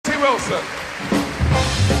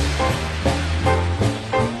closer.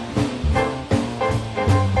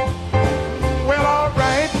 Well, all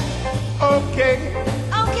right, okay.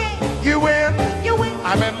 Okay, You win. you win.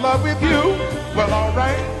 I'm in love with you. Well, all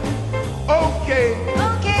right, okay.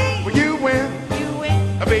 Okay, Well, you win. you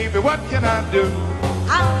win. Baby, what can I do?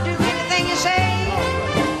 I'll do anything you say.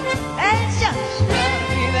 It's just gotta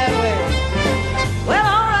be that way. Well,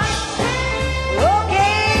 all right.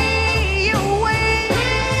 Okay, you win.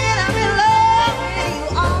 I'm in love with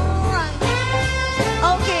you. All right.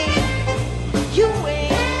 Okay, you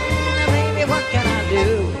win. Baby, what can I do?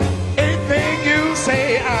 Anything you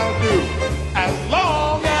say, I'll do, as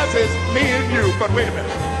long as it's me and you. But wait a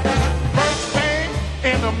minute. First thing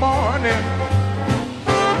in the morning,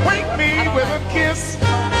 wake me with a kiss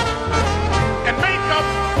and make up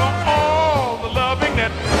for all the loving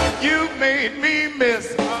that you made me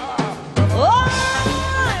miss. Oh,